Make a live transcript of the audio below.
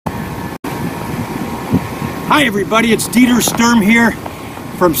Hi everybody, it's Dieter Sturm here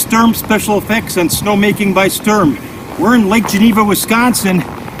from Sturm Special Effects and Snowmaking by Sturm. We're in Lake Geneva, Wisconsin,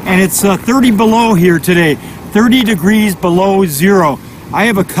 and it's 30 below here today, 30 degrees below zero. I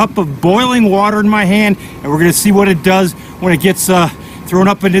have a cup of boiling water in my hand, and we're going to see what it does when it gets thrown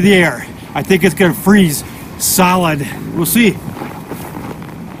up into the air. I think it's going to freeze solid. We'll see.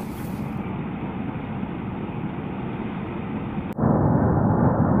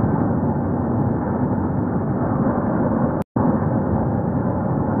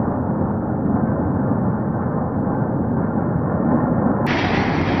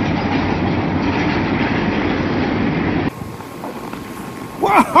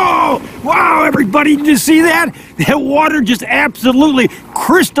 Whoa! Wow, everybody, did you see that? That water just absolutely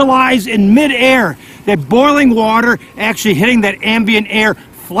crystallized in midair. That boiling water actually hitting that ambient air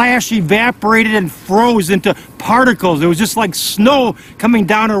flash evaporated and froze into particles. It was just like snow coming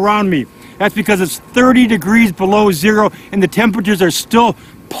down around me. That's because it's 30 degrees below zero and the temperatures are still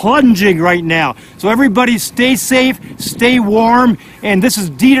plunging right now. So everybody stay safe, stay warm, and this is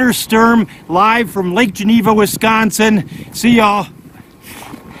Dieter Sturm live from Lake Geneva, Wisconsin. See y'all.